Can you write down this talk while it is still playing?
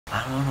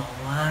I don't know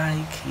why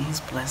he keeps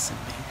blessing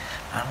me.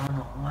 I don't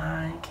know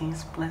why he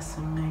keeps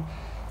blessing me.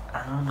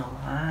 I don't know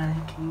why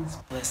he keeps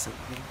blessing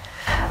me.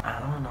 I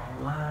don't know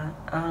why.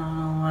 I don't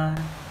know why.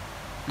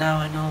 Now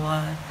I know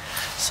why.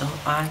 So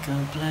I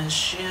could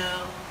bless you.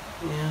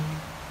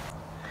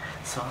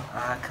 So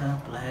I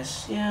could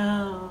bless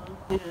you.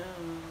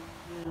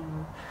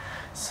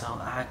 So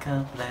I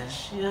could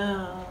bless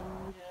you.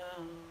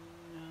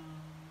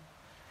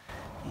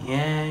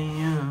 Yeah,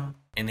 you.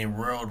 In a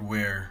world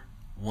where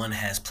one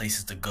has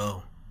places to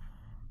go,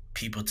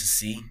 people to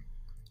see,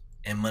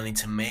 and money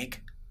to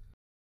make,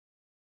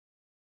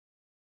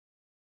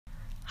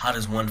 how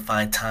does one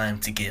find time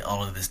to get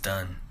all of this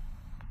done?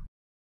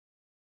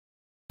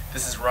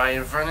 This is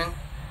Ryan Vernon,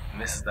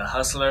 and this is the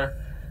Hustler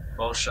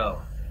Full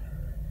Show.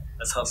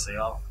 Let's hustle,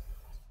 y'all.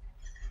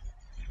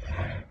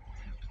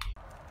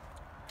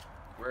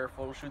 Rare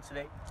photo shoot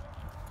today.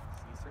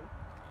 See, sir?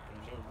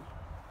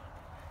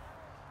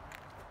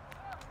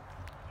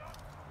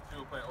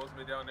 People playing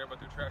Ultimate down there, but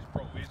they're trash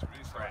pro. We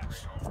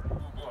trash.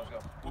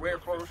 Rare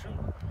photo shoot.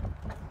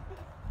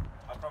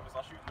 I promise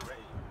I'll shoot in the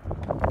rain.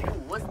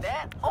 Dude, what's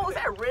that? Oh, is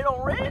that red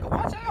on red?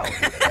 Watch out.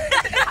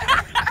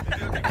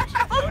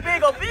 What's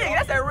big on big?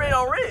 That's that red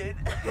on red.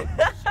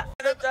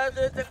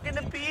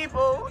 The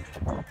people,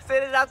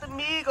 send it out to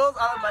Migos.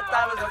 All of my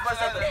time is gonna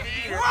bust out the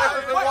feeder.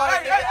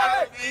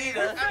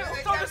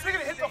 Tell this nigga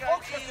to hit the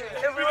Hulk.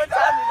 Every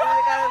time you do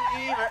it, gotta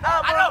leave her.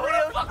 I'm a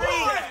real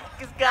street.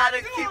 Just gotta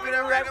keep it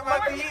a rap with my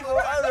people.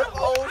 I'm the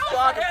old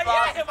squad of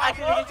boss. I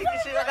can even take the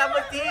shit like I'm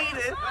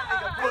Adidas.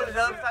 Put it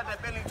up inside that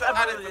belly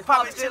trap.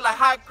 Pop it shit like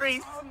hot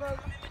grease.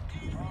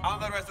 I don't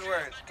know the rest of the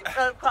words.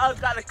 Probably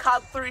got a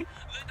cop 3.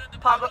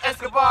 Pablo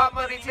Escobar,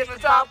 money tipping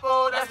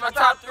Topo, that's my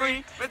top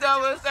 3. But that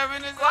was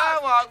serving the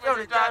sidewalk,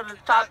 really driving the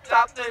top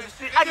to the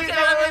street. I can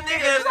tell when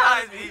niggas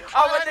eyes me.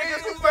 All my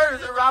niggas who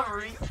murders and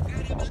robberies.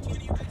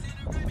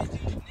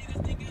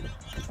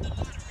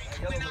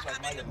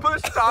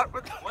 Push start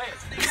with the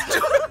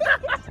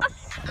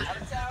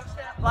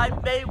like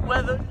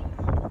Mayweather.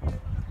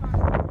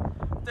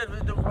 That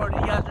was the 40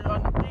 yards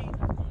on the beat.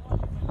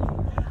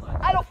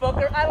 I don't fuck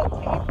her, I don't keep.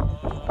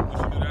 We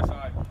should do that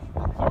side.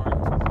 Sorry.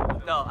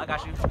 No, I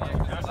got you.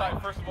 That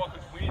side, first of all,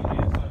 because we didn't hit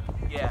that side.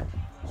 Yeah.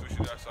 So we should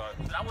do that side.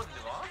 So that wasn't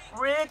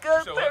Devon? Rick,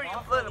 bury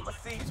your blood in my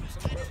seat.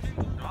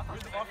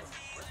 Where's Devon from?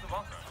 Where's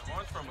Devon from?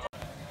 Devon's from...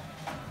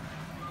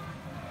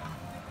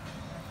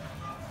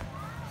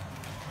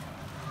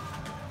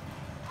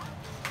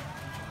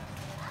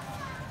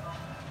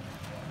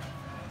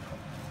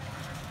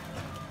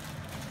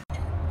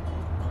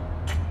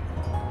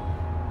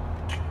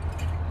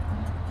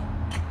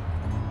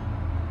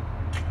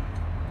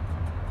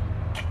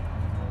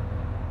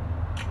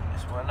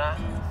 When I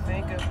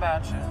think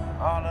about you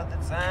all of the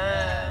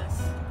times,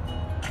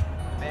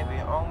 baby,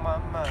 on my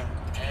mind.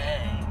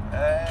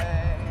 Hey.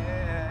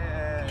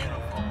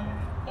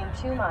 In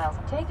 2 miles,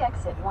 take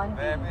exit 1B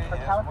Baby, for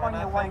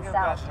California 1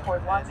 South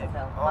toward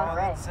Watsonville,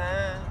 Monterey.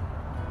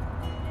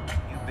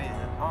 You've been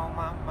on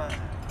my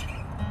mind.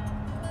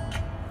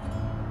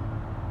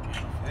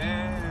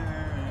 Yeah.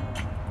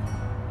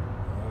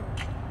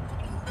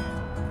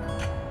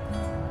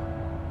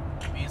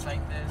 Beats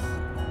like this,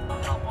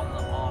 I'll hop on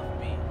the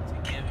offbeat to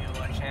give you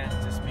a chance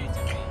to speak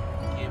to me,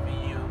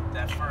 giving you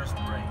that first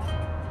break.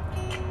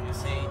 You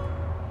see,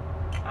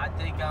 I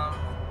think I'm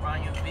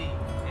Ryan V,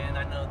 and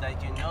I know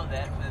that you know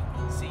that,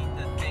 but see,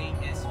 the thing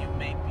is you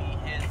may be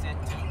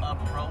hesitant to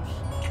approach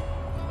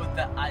with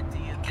the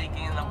idea of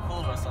thinking I'm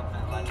cool or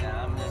something like that.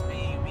 I'm just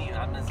being me,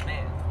 I'm this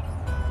man.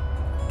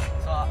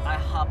 So I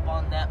hop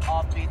on that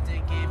offbeat to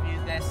give you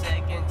that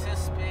second to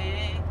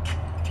speak.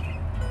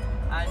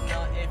 I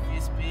know if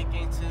you're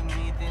speaking to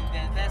me,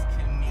 then that's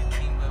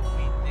commuting what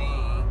we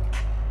think.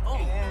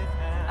 Ooh.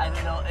 I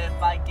know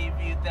if I give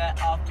you that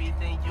offbeat,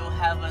 then you'll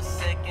have a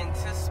second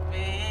to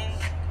speak.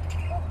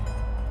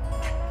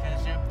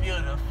 Cause you're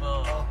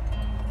beautiful.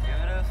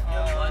 Beautiful.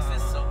 Your voice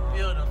is so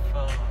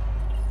beautiful.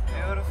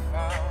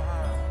 Beautiful.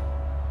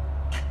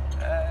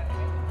 Hey,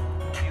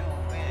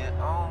 you've been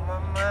on my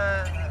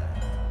mind.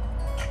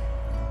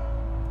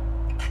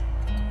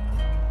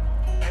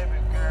 Baby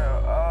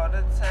girl, all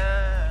the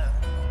time.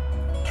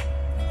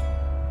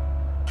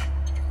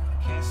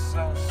 Kiss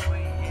so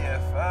sweet, yeah,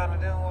 finer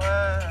than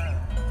wine.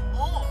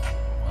 Ooh.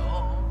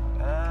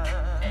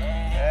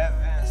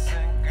 Heaven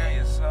sent, girl,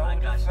 you're so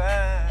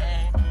divine.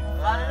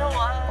 Finding the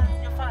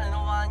wine, you're finding the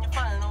wine, you're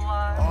finding the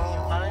wine.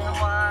 You're finding the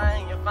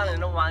wine, you're finding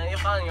the wine, you're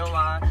finding your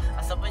wine.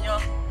 I sip on your,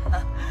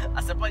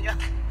 I sip on your,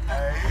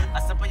 I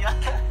sip on your.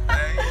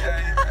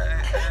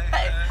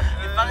 Hey,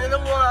 you're finding the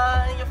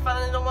wine, you're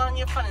finding the wine,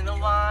 you're finding the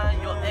wine.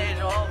 Your age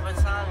over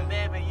time,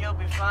 baby, you'll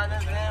be finer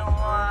than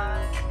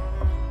wine.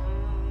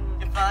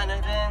 You're finer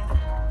than,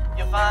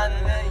 you're finer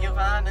than, you're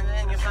finer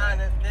than, you're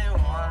finer than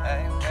wine.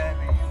 Hey,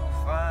 baby, you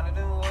finer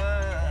than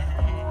wine.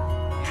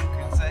 You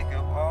can take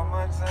up all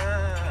my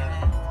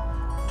time.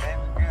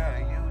 Baby girl,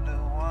 you the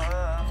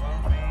one for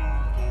me.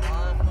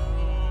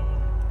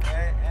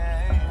 Hey,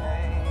 hey,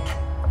 hey.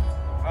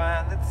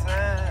 Find the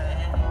time.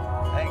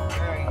 Hey,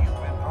 girl, you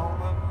been on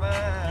my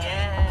mind.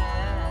 Yeah.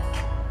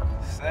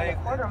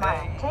 quarter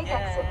mile, take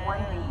exit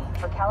 1B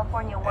for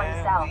California 1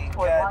 south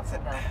toward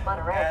Watsonville,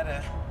 Monterey.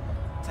 Gotta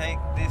take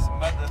this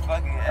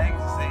motherfucking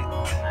exit.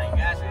 I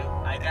got you.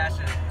 I got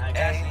you. I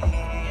got you.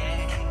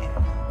 Yeah.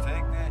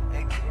 Take that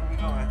exit. Where we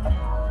going?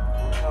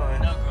 Where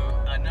we going? No crew.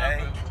 No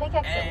crew. Take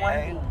exit 1B.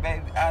 Hey,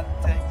 baby, I'll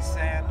take you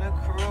Santa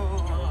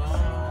Cruz.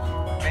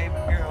 Baby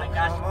girl,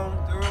 come on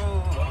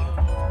through.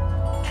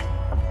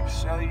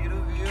 Show you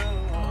the view.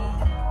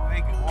 We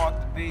can walk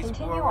the beach.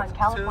 Continue on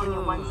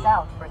California 1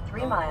 south for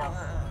 3 miles.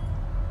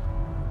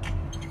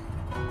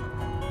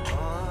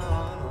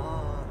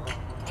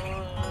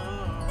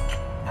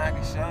 I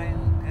can show you a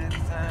good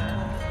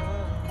time.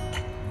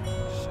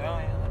 Show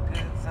you a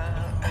good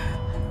time.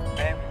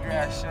 Baby girl,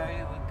 I'll show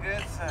you a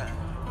good time.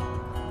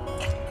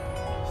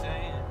 Show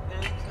you a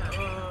good time.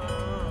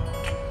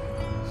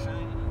 Show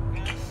you a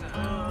good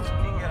time.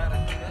 You got a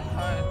good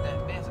heart, that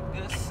makes a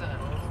good son.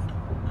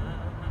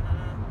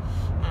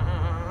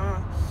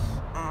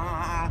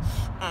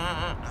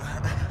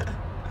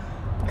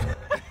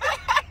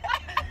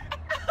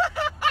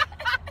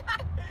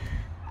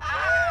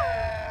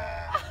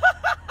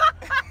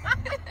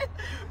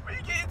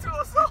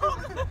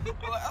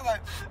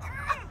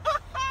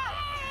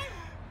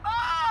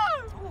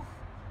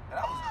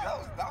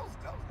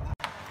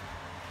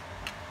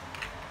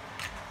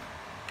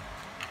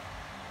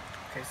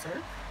 Okay,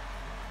 sir.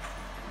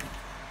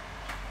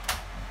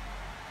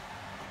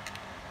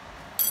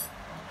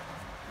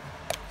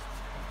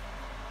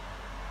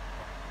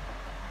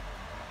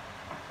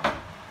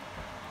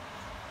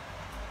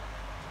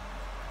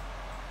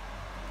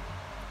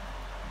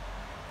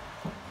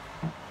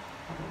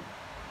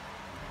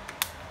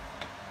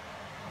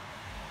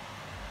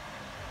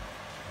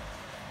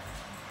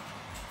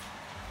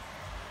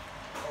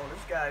 Oh,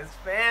 this guy is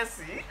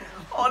fancy.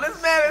 Oh,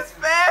 this man is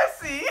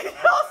fancy.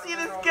 Y'all see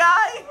this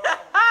guy?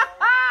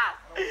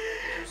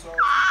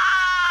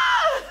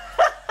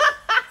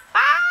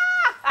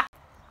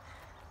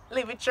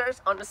 Leaving church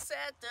on a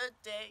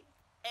Saturday,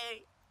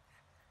 ayy.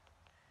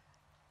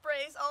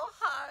 Praise on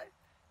high,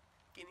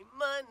 getting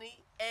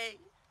money, ayy,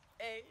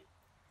 ayy.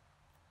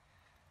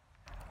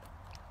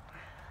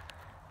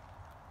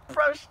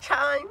 First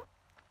time,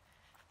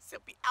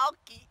 sippy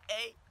alky,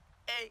 ayy,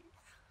 ayy.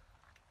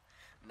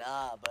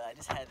 Nah, but I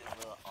just had this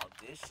little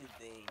audition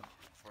thing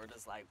for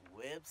this like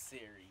web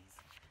series.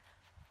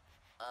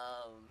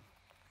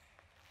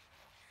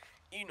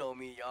 You know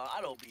me, y'all. I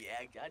don't be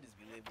acting. I just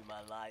be living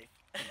my life.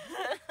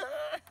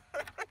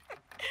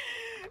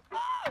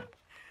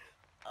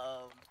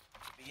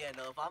 Yeah,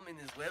 no, if I'm in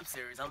this web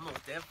series, I'm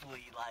most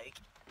definitely like,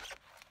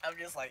 I'm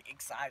just like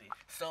excited.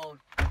 So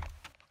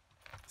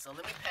let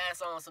me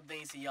pass on some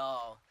things to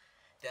y'all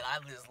that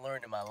I've just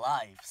learned in my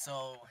life.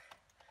 So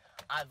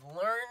I've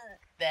learned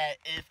that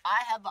if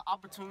I have the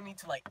opportunity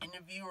to like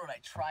interview or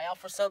like try out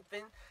for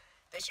something,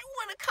 that you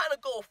want to kind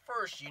of go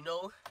first, you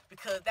know,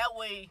 because that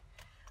way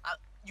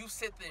you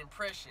set the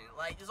impression.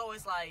 Like it's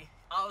always like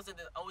I was in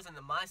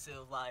the mindset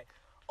of like,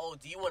 oh,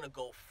 do you want to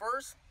go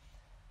first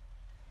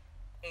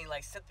and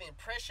like set the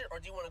impression, or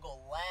do you want to go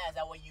last?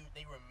 That way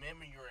they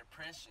remember your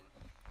impression.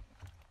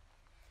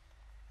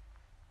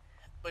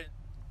 But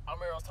I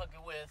remember I was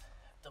talking with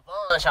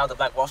Devon. Shout out to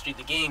Black Wall Street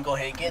the Gang. Go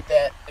ahead and get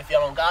that. If y'all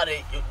don't got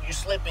it, you're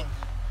slipping.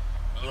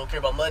 You don't care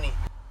about money.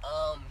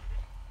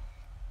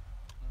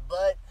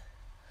 But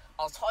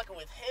I was talking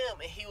with him,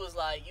 and he was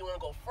like, "You want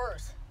to go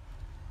first?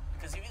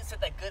 Because if you set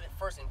that good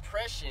first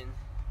impression,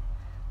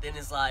 then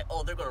it's like,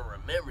 oh, they're gonna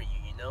remember you,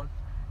 you know."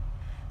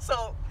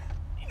 So,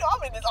 you know,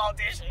 I'm in this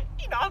audition.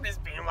 You know, I'm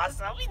just being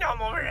myself. You know,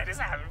 I'm over here just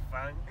having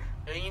fun,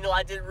 and you know,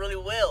 I did really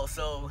well.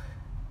 So,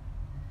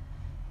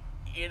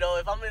 you know,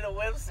 if I'm in a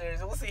web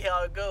series, we'll see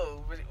how it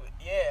goes. But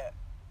yeah,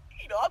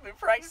 you know, I've been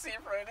practicing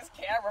in front of this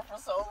camera for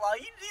so long.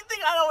 You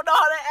think I don't know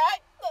how to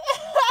act?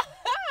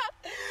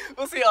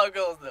 We'll see how it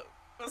goes, though.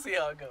 We'll see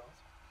how it goes.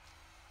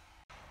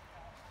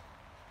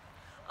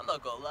 I'm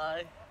not gonna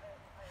lie.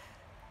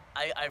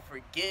 I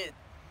forget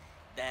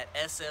that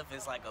SF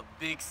is like a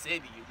big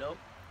city, you know?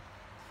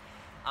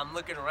 I'm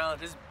looking around,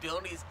 there's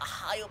buildings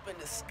high up in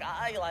the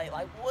sky. Like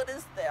what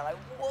is that? Like,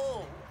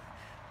 whoa.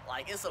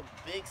 Like, it's a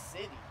big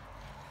city.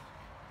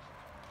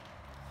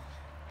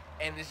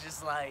 And it's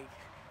just like,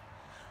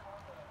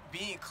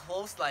 being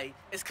close, like,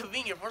 it's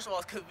convenient. First of all,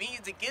 it's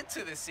convenient to get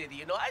to the city,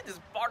 you know? I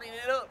just partying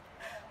it up.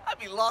 I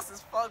be lost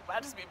as fuck, but I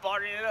just be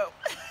partying it up.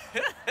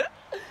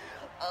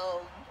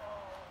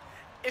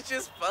 It's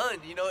just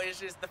fun, you know? It's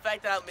just the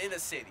fact that I'm in a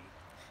city.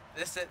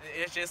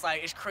 It's just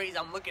like, it's crazy.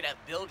 I'm looking at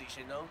buildings,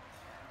 you know?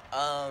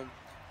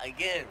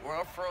 Again, where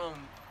I'm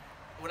from,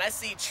 when I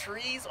see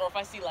trees or if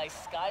I see like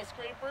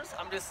skyscrapers,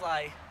 I'm just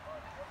like,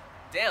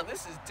 damn,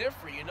 this is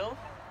different, you know?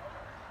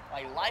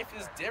 Like, life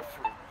is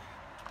different.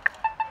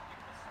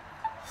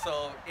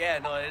 So, yeah,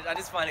 no, I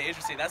just find it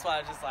interesting. That's why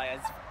I just like, I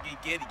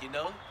just get it, you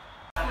know?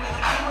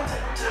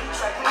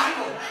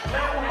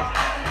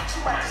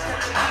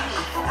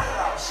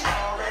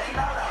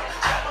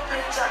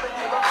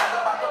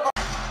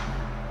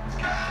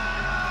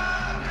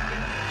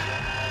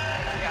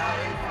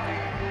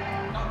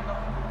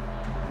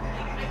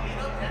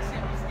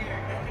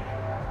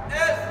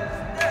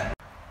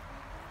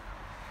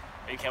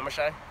 Are you camera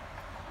shy? I am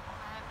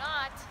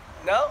not.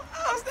 No?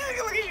 I was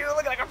thinking, look at you,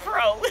 look like a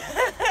pro.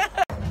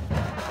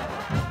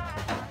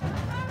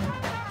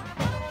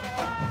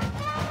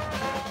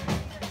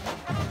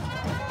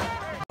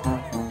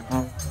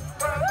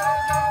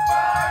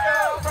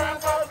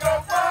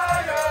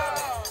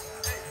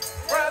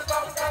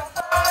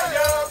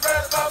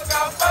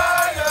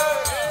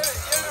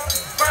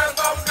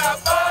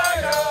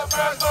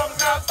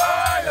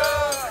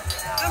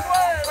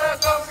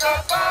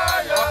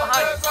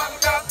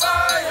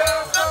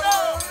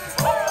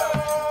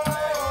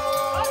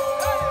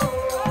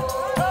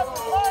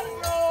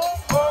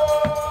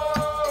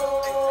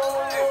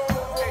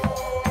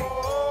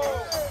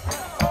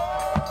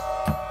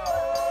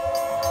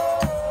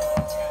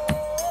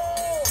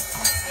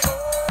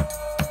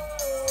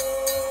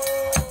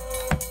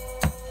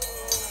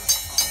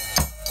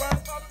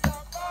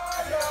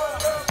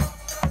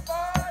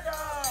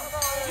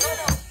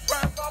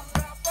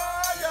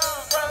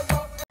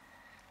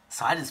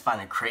 So I just find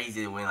it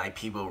crazy when like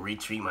people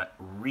retweet my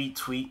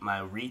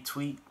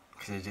retweet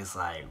because it's just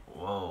like,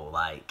 whoa,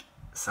 like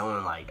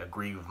someone like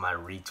agree with my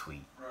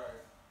retweet.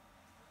 Right.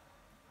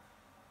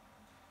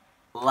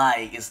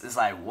 Like it's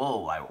like,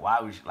 whoa, like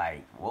why would you,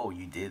 like, whoa,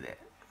 you did that.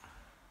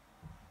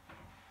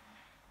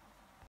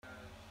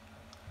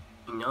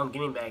 You know, I'm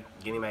getting back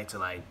to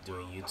like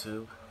doing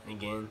YouTube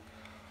again.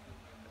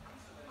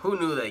 Who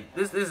knew that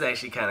this is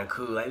actually kind of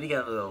cool. Like they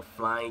got a little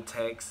flying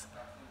text.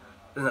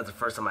 This is not the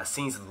first time I've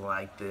seen something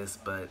like this,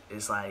 but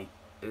it's like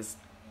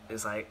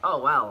oh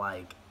wow,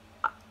 like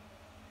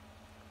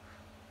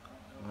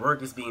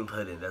work is being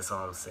put in. That's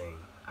all I'm saying.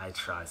 I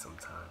try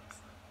sometimes.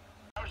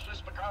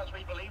 Just because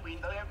we believe we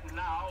live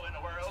now in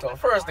a world. So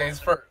first things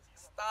first,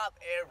 stop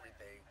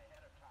everything.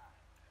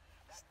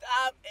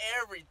 Stop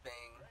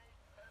everything.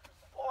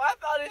 Boy, I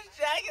found this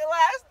jacket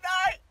last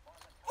night.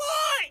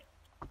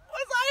 Boy,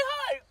 was I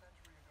hyped?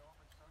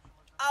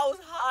 I was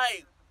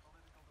hyped.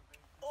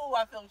 Oh,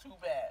 I felt too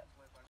bad.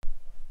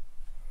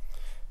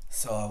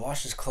 So I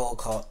watched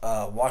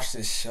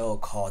this show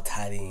called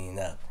Tidying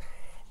Up,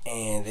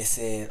 and they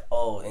said,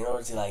 oh, in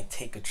order to like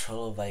take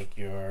control of like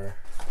your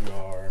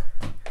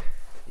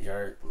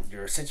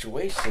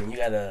situation, you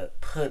gotta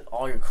put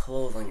all your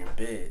clothes on your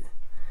bed.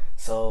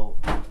 So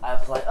I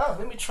was like, oh,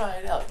 let me try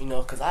it out, you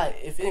know, cause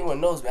if anyone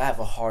knows me, I have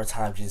a hard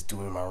time just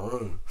doing my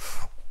room.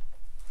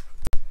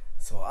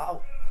 So I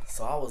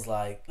was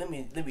like, let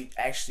me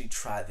actually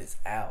try this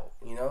out,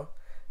 you know,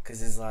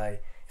 cause it's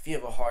like if you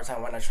have a hard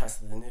time, why not try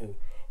something new?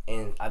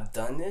 And I've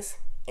done this,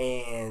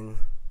 and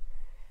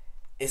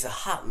it's a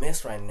hot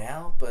mess right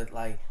now. But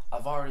like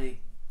I've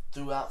already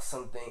threw out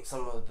some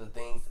of the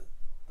things,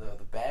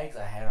 the bags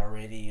I had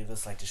already. It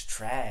was like just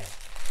trash,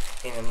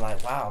 and I'm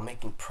like, wow, I'm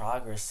making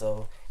progress.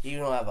 So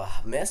even though I have a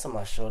mess on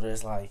my shoulder,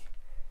 it's like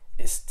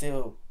it's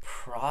still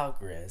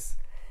progress,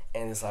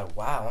 and it's like,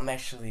 wow, I'm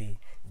actually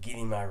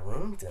getting my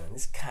room done.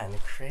 It's kind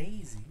of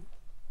crazy.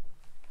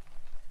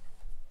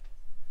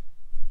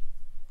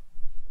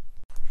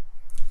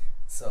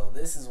 So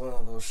this is one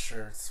of those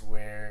shirts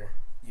where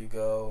you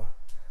go,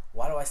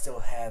 why do I still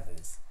have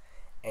this?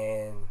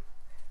 And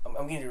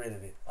I'm getting rid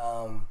of it.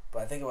 But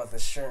I think about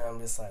this shirt, and I'm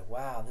just like,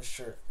 wow, this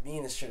shirt, me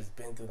and this shirt has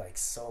been through like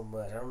so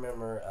much. I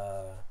remember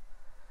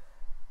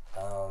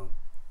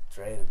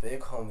Dre, the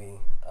big homie,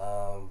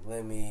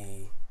 let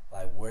me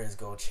like wear his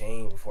gold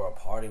chain before a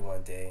party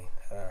one day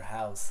at our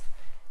house,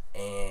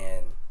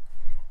 and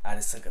I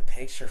just took a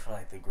picture for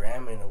like the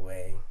gram in a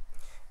way,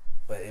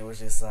 but it was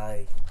just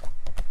like,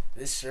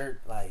 this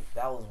shirt, like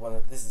that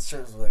was this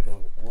shirt was like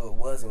what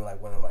was in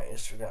like one of my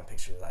Instagram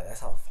pictures. Like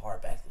that's how far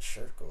back the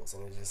shirt goes,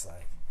 and it's just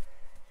like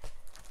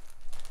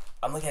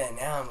I'm looking at it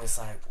now. I'm just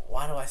like,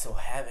 why do I still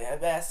have it? I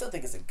mean, I still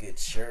think it's a good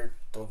shirt.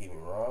 Don't get me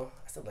wrong.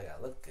 I still think I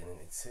look good in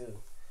it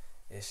too.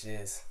 It's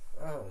just,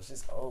 I don't know, it's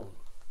just old.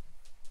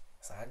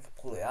 So I could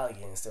pull it out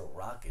again and still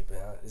rock it,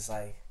 but it's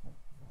like,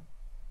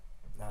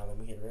 nah, let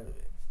me get rid of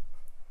it.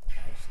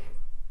 Actually,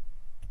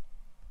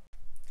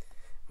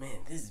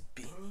 man, this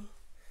beanie.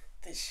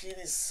 This shit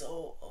is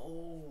so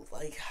old,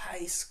 like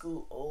high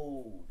school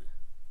old.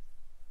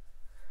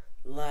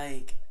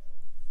 Like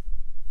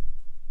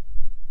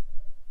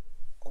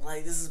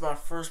this is my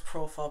first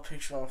profile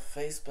picture on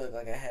Facebook.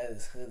 Like I had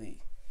this hoodie,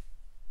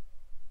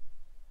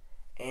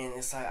 and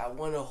it's like I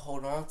want to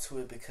hold on to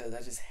it because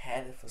I just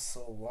had it for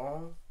so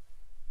long.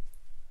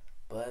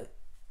 But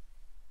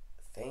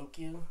thank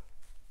you,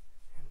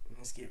 and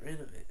let's get rid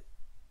of it,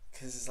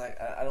 cause it's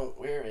like I don't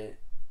wear it.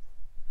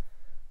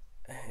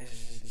 It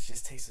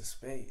just takes up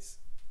space,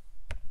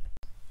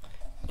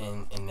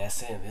 and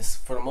that's it. This,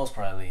 for the most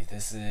part at least,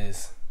 this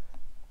is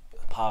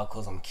pile of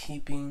clothes I'm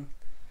keeping.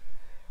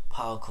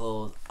 Pile of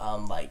clothes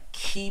I'm like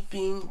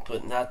keeping,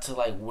 but not to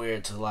like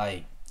wear to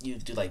like you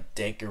do like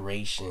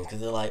decorations,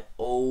 because they're like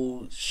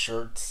old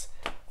shirts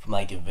from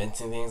like events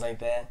and things like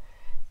that,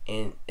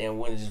 and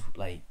when it's just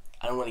like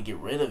I don't want to get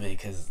rid of it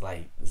because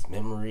like it's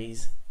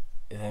memories,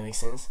 if that makes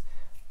sense.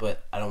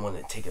 But I don't want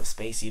to take up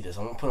space either, so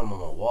I'm gonna put them on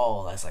my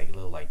wall. That's like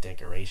little like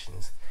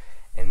decorations,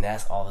 and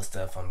that's all the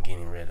stuff I'm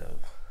getting rid of.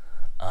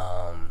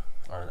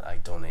 or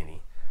like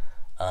donating.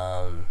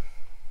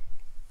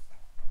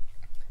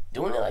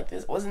 Doing it like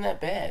this wasn't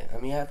that bad. I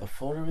mean, I have to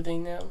fold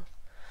everything now,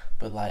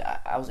 but like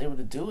I was able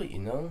to do it, you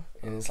know.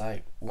 And it's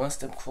like one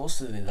step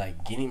closer to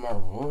like getting my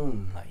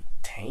room like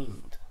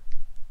tamed.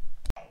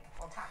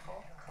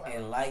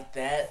 And like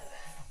that,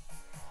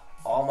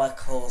 all my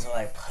clothes are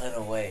like put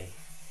away.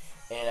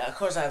 And of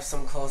course I have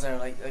some clothes that are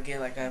like, again,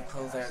 like I have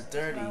clothes that are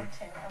dirty,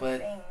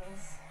 but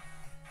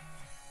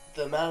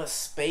the amount of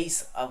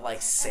space I've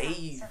like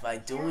saved by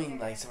doing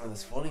like some of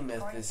this folding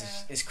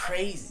methods is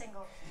crazy.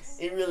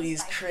 It really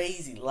is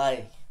crazy.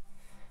 Like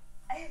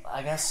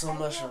I got so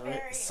much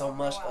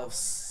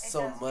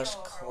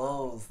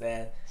clothes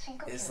that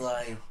it's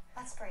like,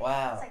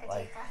 wow.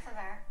 Like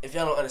if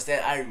y'all don't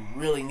understand, I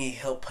really need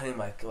help putting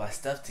my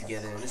stuff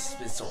together, and this has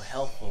been so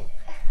helpful.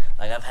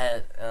 Like I've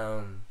had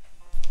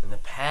in the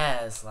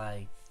past,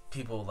 like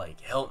people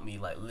like help me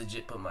like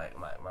legit put my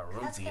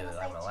room together,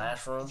 like my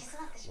last room.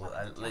 Well,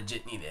 I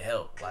legit needed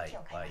help, like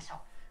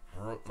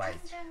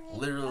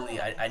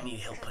literally I need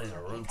help putting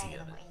a room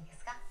together.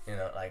 You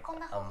know, like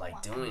I'm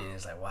like doing it.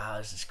 It's like, wow,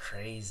 this is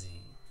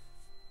crazy.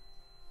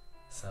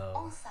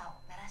 So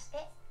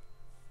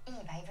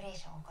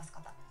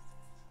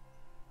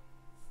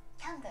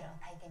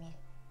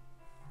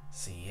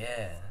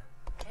yeah.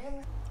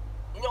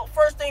 You know,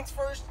 first things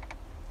first.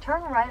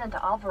 Turn right onto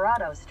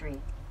Alvarado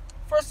Street.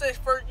 First things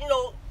first, you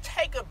know,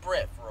 take a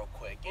breath real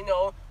quick. You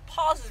know,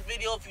 pause this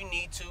video if you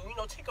need to. You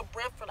know, take a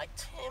breath for like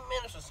 10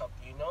 minutes or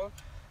something, you know.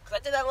 Because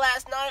I did that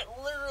last night,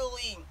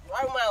 literally,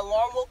 right when my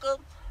alarm woke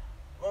up.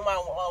 When my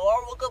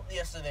alarm woke up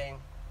yesterday,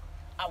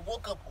 I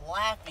woke up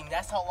laughing.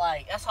 That's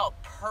how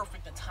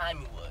perfect the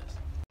timing was.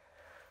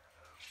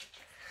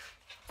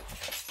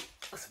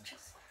 Listen, Jesse.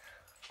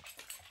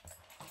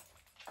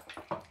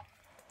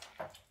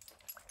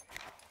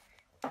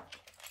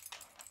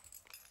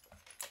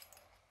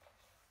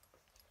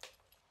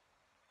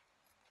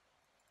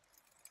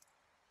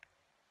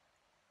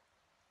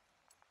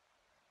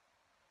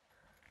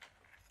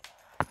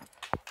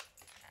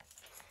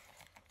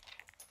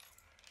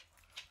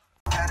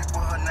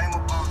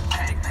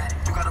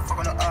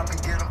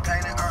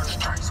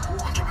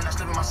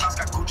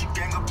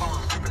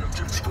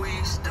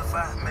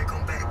 Make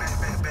them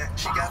back.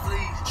 She got fleas,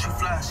 she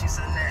fly, she's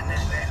a nat.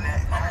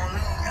 I'm on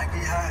lean, I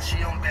get high,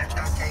 she on batch,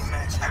 I can't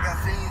match. I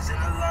got fiends in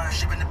the line,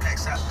 shipping the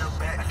packs out the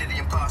back. I did the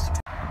impossible.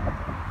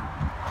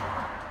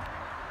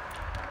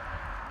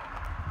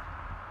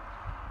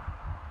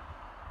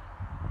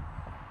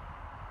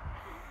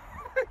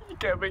 You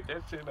can't make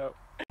that shit up.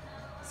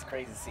 It's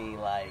crazy seeing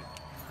like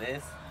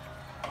this,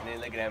 and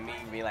then looking at me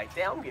being like,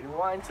 damn, I'm getting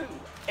wine too.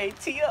 Hey,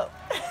 tee up.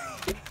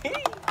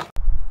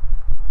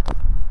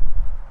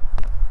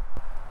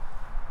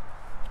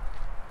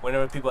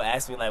 Whenever people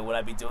ask me like what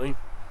I be doing,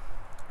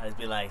 I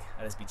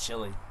just be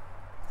chilling.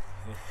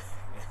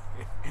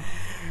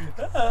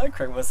 I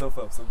crack myself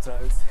up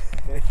sometimes.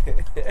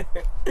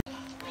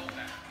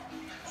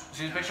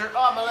 See this picture?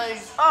 Oh, my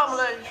legs. Oh, my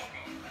legs.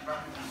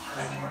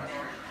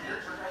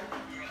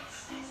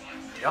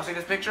 Y'all see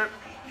this picture?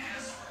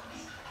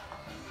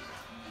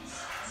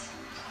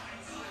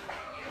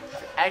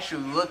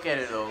 Actually look at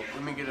it though.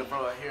 Let me get it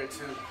from right here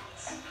too.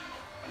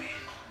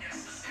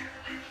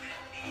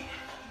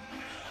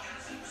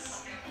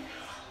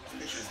 This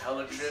picture is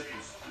hella trippy.